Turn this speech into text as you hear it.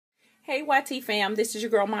Hey YT fam, this is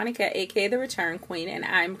your girl Monica, aka the Return Queen, and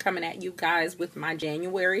I'm coming at you guys with my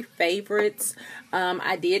January favorites.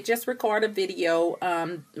 I did just record a video,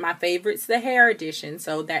 my favorites, the hair edition,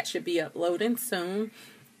 so that should be uploading soon.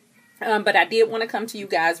 But I did want to come to you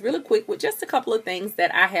guys really quick with just a couple of things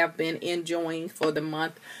that I have been enjoying for the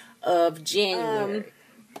month of January.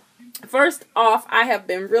 First off, I have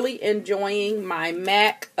been really enjoying my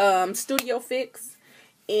MAC Studio Fix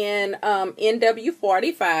in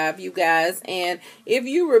NW45, you guys. And if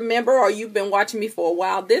you remember, or you've been watching me for a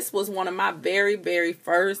while, this was one of my very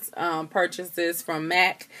first purchases from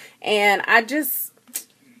MAC, and I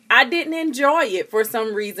didn't enjoy it for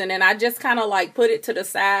some reason, and I just kind of like put it to the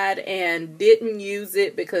side and didn't use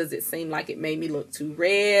it because it seemed like it made me look too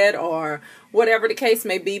red or whatever the case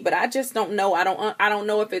may be. But I just don't know. I don't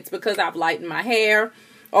know if it's because I've lightened my hair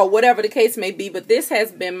or whatever the case may be, but this has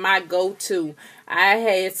been my go-to. I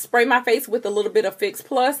had sprayed my face with a little bit of Fix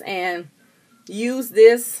Plus and used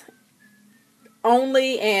this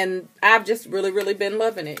only, and I've just really been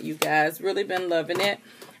loving it, you guys. Really been loving it.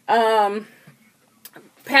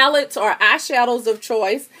 Palettes or eyeshadows of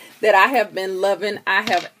choice that I have been loving. I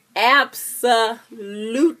have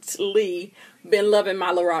absolutely been loving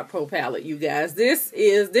my Lorac Pro palette, you guys. This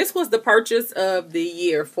was the purchase of the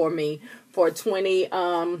year for me for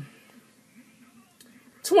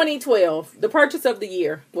 2012. The purchase of the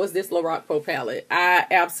year was this Lorac Pro palette. I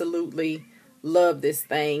absolutely love this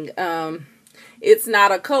thing. It's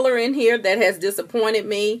not a color in here that has disappointed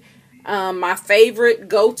me. My favorite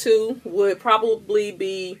go-to would probably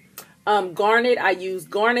be Garnet. I use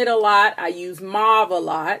Garnet a lot. I use Mauve a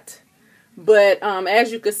lot. But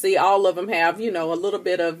as you can see, all of them have, you know, a little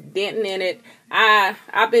bit of denting in it.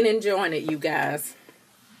 I've been enjoying it, you guys.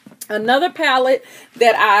 Another palette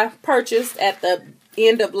that I purchased at the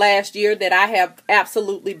end of last year that I have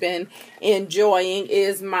absolutely been enjoying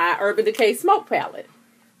is my Urban Decay Smoke palette.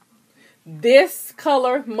 This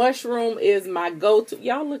color, Mushroom, is my go-to.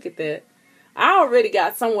 Y'all look at that. I already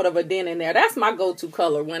got somewhat of a dent in there. That's my go-to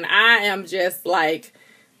color when I am just like,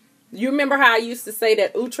 you remember how I used to say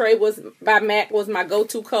that Outre by MAC was my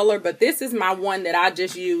go-to color, but this is my one that I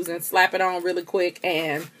just use and slap it on really quick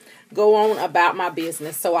and go on about my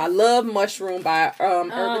business. So I love Mushroom by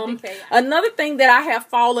Urban Decay. Another thing that I have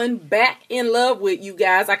fallen back in love with, you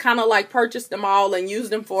guys, I kind of like purchased them all and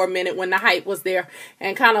used them for a minute when the hype was there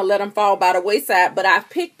and kind of let them fall by the wayside, but I've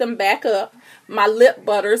picked them back up. My lip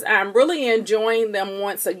butters, I'm really enjoying them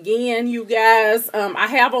once again, you guys. I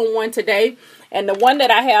have on one today, and the one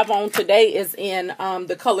that I have on today is in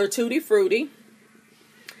the color Tutti Frutti,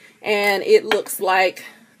 and it looks like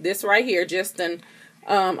this right here, just an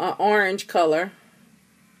orange color.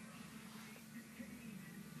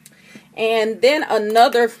 And then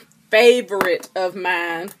another favorite of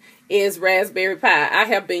mine is Raspberry Pie. I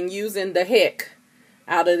have been using the heck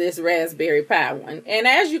out of this Raspberry Pie one, and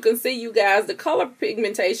as you can see, you guys, the color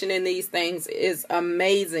pigmentation in these things is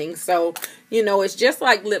amazing. So, you know, it's just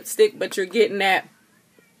like lipstick, but you're getting that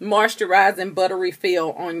moisturizing buttery feel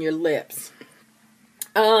on your lips.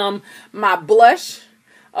 My blush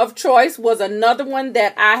of choice was another one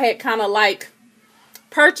that I had kind of like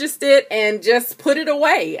purchased it and just put it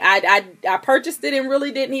away. I purchased it and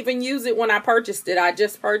really didn't even use it when I purchased it. I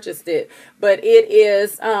just purchased it. But it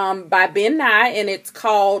is by Ben Nye, and it's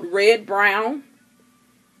called Red Brown.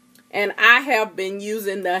 And I have been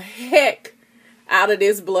using the heck out of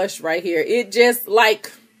this blush right here. It just like,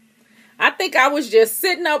 I think I was just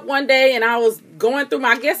sitting up one day and I was going through my,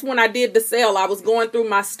 I guess when I did the sale, I was going through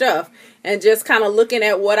my stuff and just kind of looking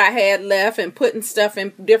at what I had left and putting stuff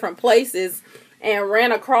in different places, and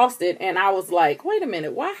ran across it, and I was like, wait a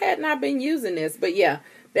minute, why hadn't I been using this? But yeah,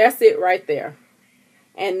 that's it right there.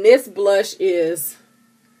 And this blush is,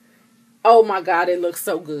 oh my God, it looks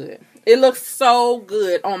so good. It looks so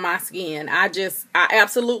good on my skin. I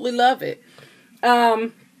absolutely love it.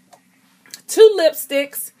 Two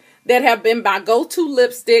lipsticks that have been my go-to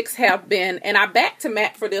lipsticks have been, and I backed to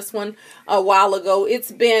MAC for this one a while ago.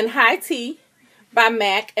 It's been High Tea by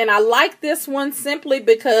MAC, and I like this one simply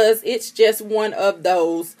because it's just one of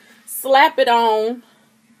those slap it on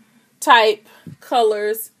type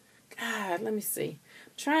colors. God, let me see.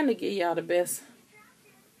 I'm trying to get y'all the best.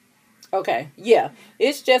 Okay, yeah,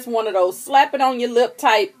 it's just one of those slap it on your lip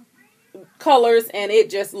type colors, and it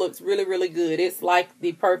just looks really good. It's like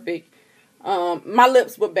the perfect my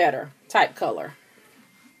lips were better type color.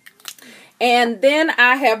 And then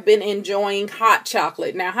I have been enjoying Hot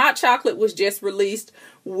Chocolate. Now, Hot Chocolate was just released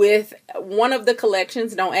with one of the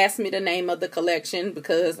collections. Don't ask me the name of the collection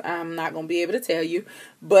because I'm not going to be able to tell you.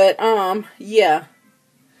 But, yeah.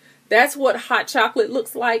 That's what Hot Chocolate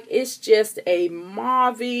looks like. It's just a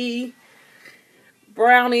mauve-y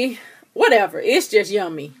brownie, whatever. It's just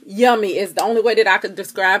yummy. Yummy is the only way that I could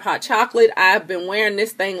describe hot chocolate. I've been wearing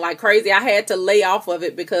this thing like crazy. I had to lay off of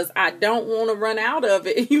it because I don't want to run out of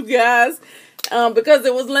it, you guys. Because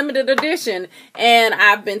it was limited edition, and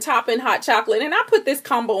I've been topping hot chocolate, and I put this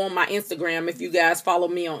combo on my Instagram. If you guys follow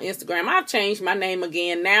me on Instagram, I've changed my name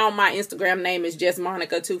again. Now my Instagram name is just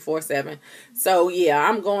Monica247. So yeah,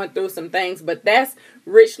 I'm going through some things, but that's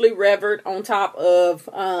richly revered on top of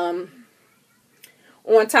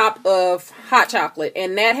hot chocolate,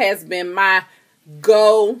 and that has been my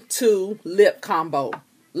go-to lip combo,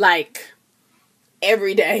 like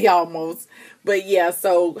every day almost. But yeah,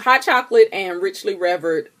 so hot chocolate and richly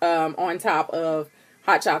revered on top of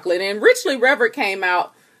hot chocolate. And richly revered came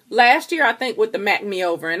out last year, I think, with the Mac Me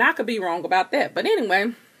Over. And I could be wrong about that. But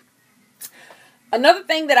anyway, another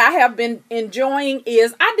thing that I have been enjoying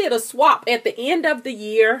is I did a swap at the end of the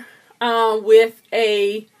year with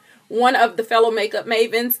one of the fellow makeup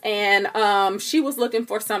mavens. And she was looking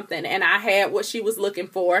for something. And I had what she was looking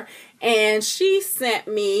for. And she sent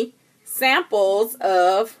me samples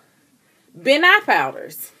of Ben Nye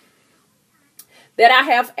powders that I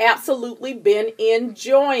have absolutely been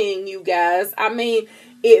enjoying, you guys. I mean,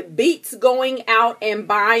 it beats going out and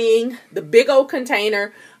buying the big old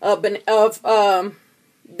container of Ben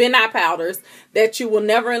Nye powders that you will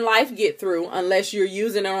never in life get through unless you're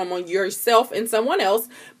using them on yourself and someone else.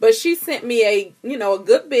 But she sent me a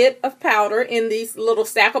good bit of powder in these little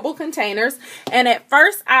stackable containers. And at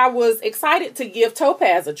first I was excited to give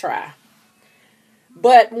Topaz a try.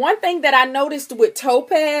 But one thing that I noticed with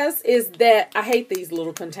Topaz is that I hate these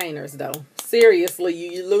little containers, though. Seriously,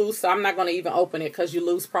 you lose. So I'm not going to even open it because you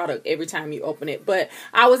lose product every time you open it. But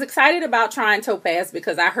I was excited about trying Topaz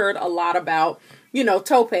because I heard a lot about,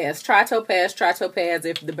 Topaz. Try Topaz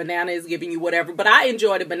if the banana is giving you whatever. But I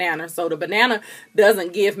enjoy the banana. So the banana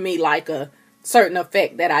doesn't give me like a certain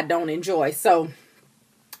effect that I don't enjoy. So,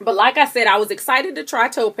 but like I said, I was excited to try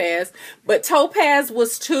Topaz. But Topaz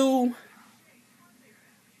was too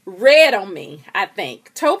red on me, I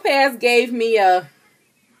think. Topaz gave me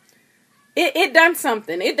it done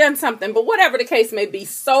something. It done something. But whatever the case may be,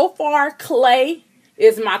 so far, clay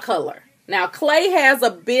is my color. Now, clay has a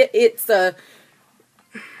bit,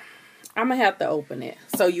 I'm going to have to open it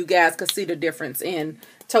so you guys can see the difference in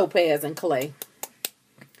Topaz and clay.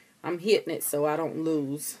 I'm hitting it so I don't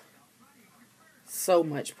lose so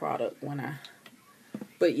much product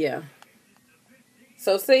but yeah.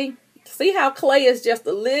 So see how clay is just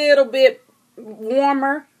a little bit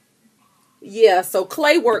warmer? Yeah, so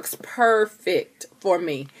clay works perfect for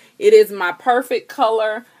me. It is my perfect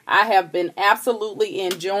color. I have been absolutely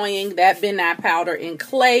enjoying that Ben Nye powder in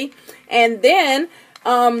clay. And then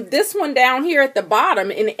this one down here at the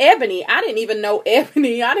bottom in ebony. I didn't even know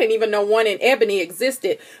ebony. I didn't even know one in ebony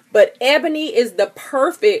existed. But ebony is the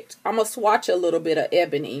perfect. I'm going to swatch a little bit of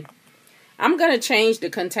ebony. I'm going to change the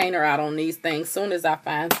container out on these things soon as I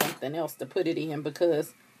find something else to put it in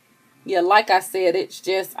because, yeah, like I said, it's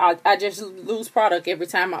just, I just lose product every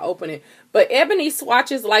time I open it. But ebony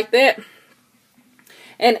swatches like that.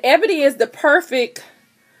 And ebony is the perfect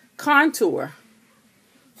contour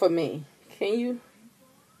for me. Can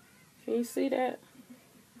you see that?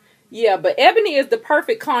 Yeah, but ebony is the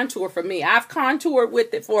perfect contour for me. I've contoured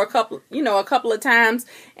with it for a couple of times,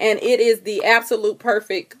 and it is the absolute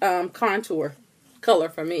perfect contour color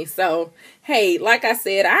for me. So, hey, like I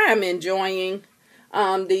said, I am enjoying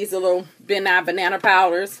these little Ben Nye banana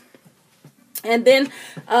powders. And then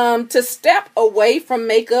to step away from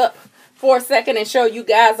makeup for a second and show you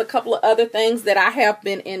guys a couple of other things that I have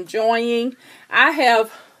been enjoying. I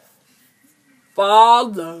have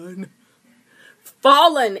fallen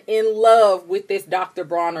in love with this Dr.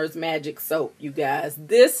 Bronner's Magic Soap, you guys.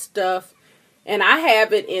 This stuff, and I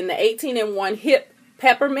have it in the 18-in-1 Hip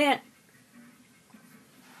Peppermint.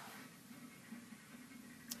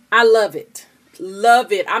 I love it.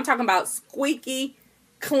 Love it. I'm talking about squeaky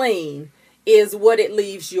clean is what it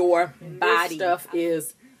leaves your body. This stuff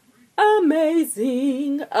is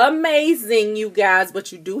amazing. Amazing, you guys.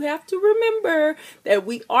 But you do have to remember that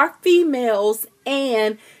we are females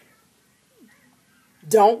and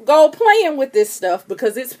don't go playing with this stuff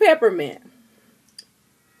because it's peppermint.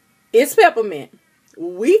 It's peppermint.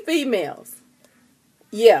 We females.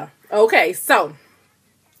 Yeah. Okay. So,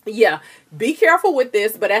 yeah. Be careful with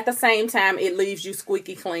this, but at the same time, it leaves you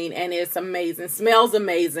squeaky clean and it's amazing. Smells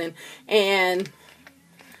amazing. And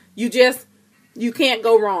you can't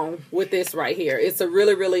go wrong with this right here. It's a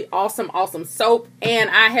really, really awesome soap. And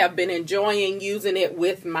I have been enjoying using it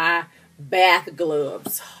with my bath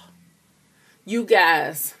gloves. You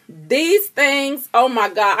guys, these things, oh my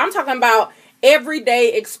God, I'm talking about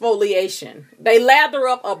everyday exfoliation. They lather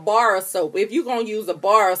up a bar of soap. If you're going to use a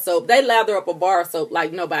bar of soap, they lather up a bar of soap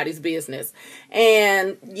like nobody's business.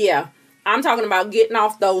 And yeah, I'm talking about getting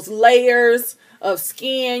off those layers of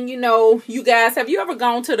skin. You know, you guys, have you ever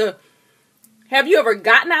gotten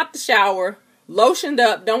out the shower, lotioned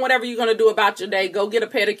up, done whatever you're going to do about your day, go get a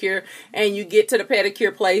pedicure, and you get to the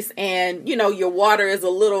pedicure place and, you know, your water is a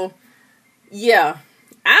little, yeah,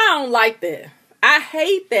 I don't like that. I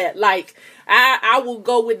hate that. Like, I will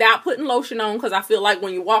go without putting lotion on because I feel like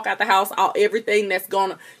when you walk out the house, everything you're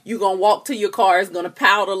going to walk to your car is going to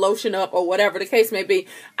powder lotion up or whatever the case may be.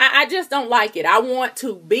 I just don't like it. I want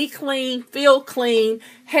to be clean, feel clean,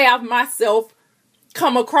 have myself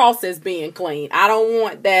come across as being clean. I don't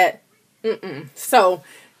want that. So,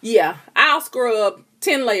 yeah, I'll scrub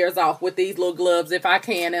 10 layers off with these little gloves if I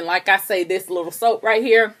can. And like I say, this little soap right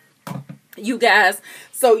here, you guys.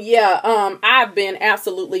 So yeah, I've been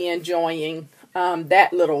absolutely enjoying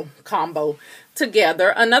that little combo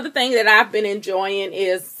together. Another thing that I've been enjoying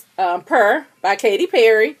is Purr by Katy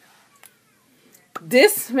Perry.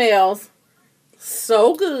 This smells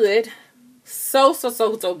so good. So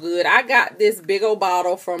good. I got this big old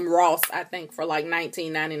bottle from Ross, I think, for like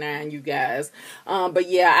 $19.99, you guys. But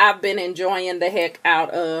yeah, I've been enjoying the heck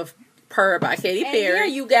out of Purr by Katy Perry. Yeah,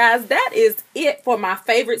 you guys, that is it for my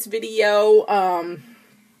favorites video.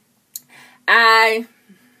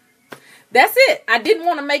 That's it. I didn't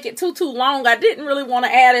want to make it too long. I didn't really want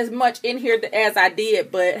to add as much in here as I did,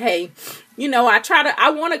 but hey, you know, I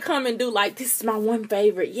want to come and do like, this is my one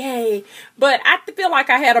favorite, yay. But I feel like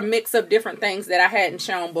I had a mix of different things that I hadn't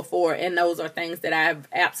shown before, and those are things that I've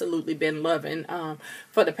absolutely been loving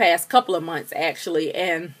for the past couple of months, actually.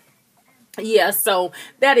 And yeah, so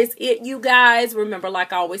that is it, you guys. Remember,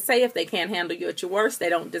 like I always say, if they can't handle you at your worst, they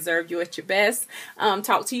don't deserve you at your best.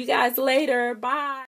 Talk to you guys later. Bye.